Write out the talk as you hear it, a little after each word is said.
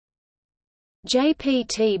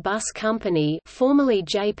JPT Bus Company, formerly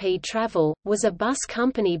JP Travel, was a bus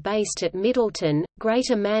company based at Middleton,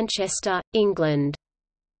 Greater Manchester, England.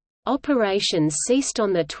 Operations ceased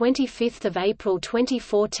on 25 April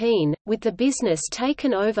 2014, with the business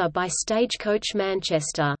taken over by Stagecoach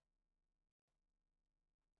Manchester.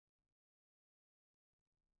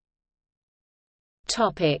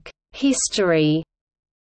 History.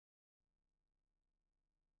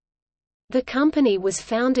 The company was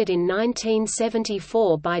founded in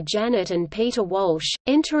 1974 by Janet and Peter Walsh,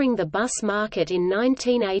 entering the bus market in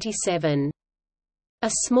 1987.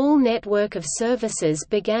 A small network of services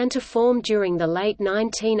began to form during the late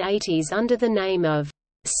 1980s under the name of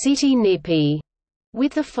City Nippy,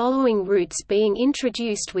 with the following routes being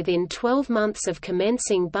introduced within 12 months of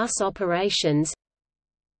commencing bus operations: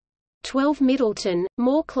 12 Middleton,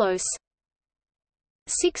 Moorclose,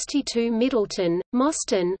 62 Middleton,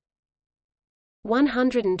 Moston,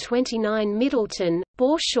 129 Middleton,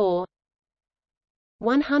 Borshaw,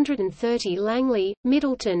 130 Langley,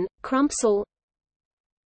 Middleton, Crumpsall,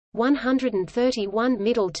 131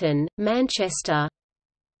 Middleton, Manchester,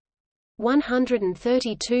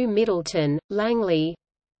 132 Middleton, Langley,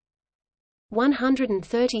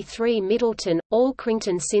 133 Middleton,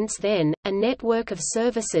 Alcrington. Since then, a network of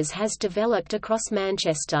services has developed across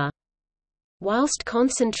Manchester. Whilst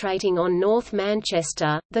concentrating on North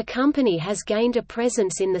Manchester, the company has gained a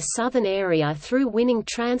presence in the southern area through winning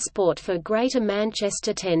transport for Greater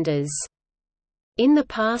Manchester tenders. In the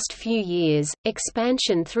past few years,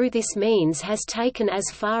 expansion through this means has taken as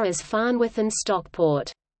far as Farnworth and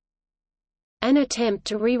Stockport. An attempt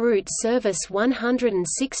to reroute Service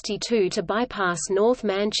 162 to bypass North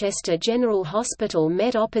Manchester General Hospital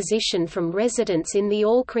met opposition from residents in the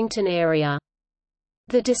Alcrington area.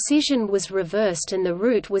 The decision was reversed and the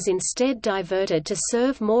route was instead diverted to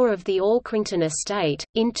serve more of the Alcrington estate.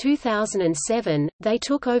 In 2007, they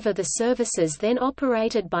took over the services then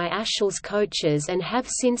operated by Ashall's Coaches and have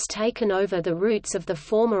since taken over the routes of the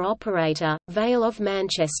former operator, Vale of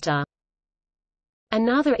Manchester.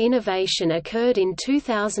 Another innovation occurred in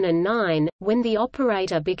 2009, when the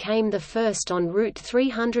operator became the first on Route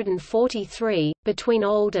 343, between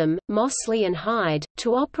Oldham, Mossley and Hyde,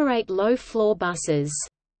 to operate low-floor buses.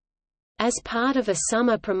 As part of a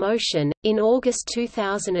summer promotion, in August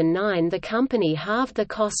 2009 the company halved the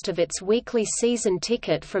cost of its weekly season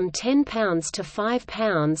ticket from £10 to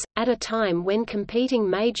 £5, at a time when competing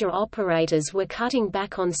major operators were cutting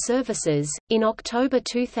back on services. In October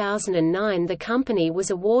 2009 the company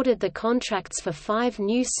was awarded the contracts for 5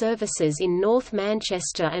 new services in North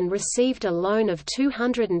Manchester and received a loan of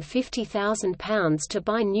 £250,000 to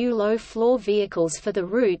buy new low-floor vehicles for the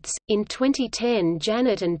routes. In 2010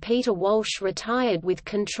 Janet and Peter Walsh retired with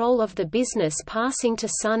control of the business passing to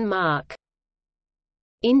son Mark.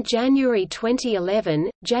 In January 2011,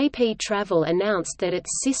 JP Travel announced that its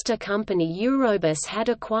sister company Eurobus had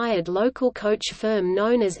acquired local coach firm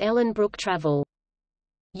known as Ellenbrook Travel.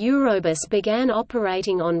 Eurobus began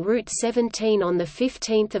operating on Route 17 on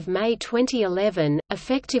 15 May 2011,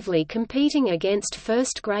 effectively competing against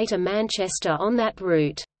First Greater Manchester on that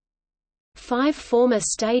route. 5 former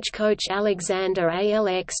Stagecoach Alexander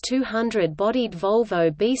ALX 200-bodied Volvo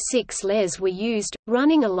B6 Les were used,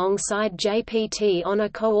 running alongside JPT on a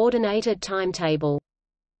coordinated timetable.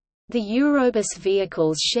 The Eurobus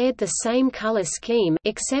vehicles shared the same color scheme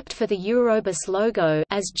except for the Eurobus logo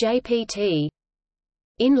as JPT.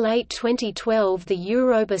 In late 2012 the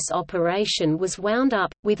Eurobus operation was wound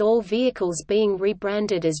up, with all vehicles being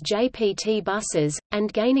rebranded as JPT buses,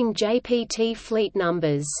 and gaining JPT fleet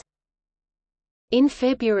numbers. In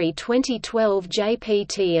February 2012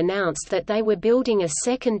 JPT announced that they were building a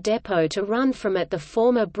second depot to run from at the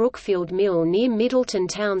former Brookfield Mill near Middleton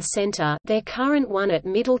Town Centre. Their current one at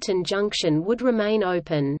Middleton Junction would remain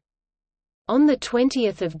open. On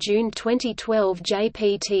 20 June 2012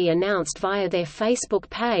 JPT announced via their Facebook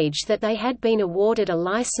page that they had been awarded a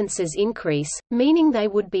licenses increase, meaning they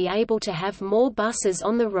would be able to have more buses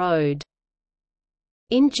on the road.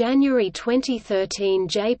 In January 2013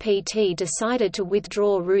 JPT decided to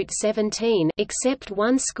withdraw Route 17 except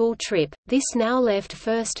one school trip. This now left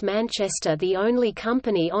First Manchester the only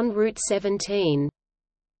company on Route 17.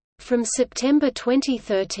 From September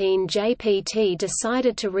 2013 JPT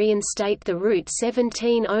decided to reinstate the Route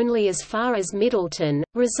 17 only as far as Middleton,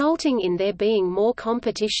 resulting in there being more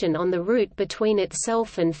competition on the route between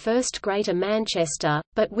itself and First Greater Manchester,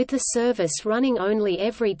 but with the service running only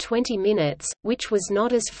every 20 minutes, which was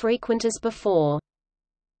not as frequent as before.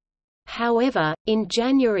 However, in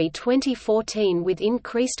January 2014, with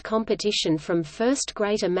increased competition from First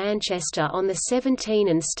Greater Manchester on the 17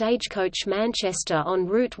 and Stagecoach Manchester on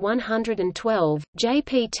Route 112,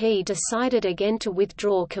 JPT decided again to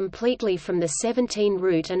withdraw completely from the 17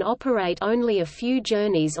 route and operate only a few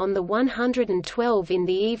journeys on the 112 in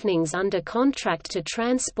the evenings under contract to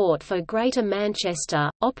Transport for Greater Manchester.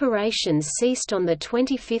 Operations ceased on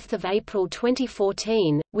 25 April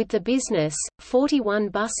 2014, with the business, 41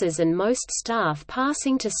 buses and most staff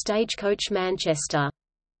passing to Stagecoach Manchester.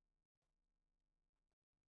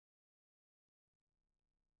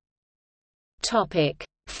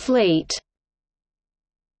 Fleet.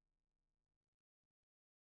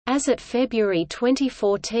 As at February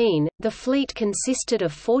 2014, the fleet consisted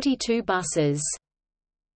of 42 buses.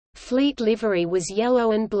 Fleet livery was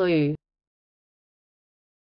yellow and blue.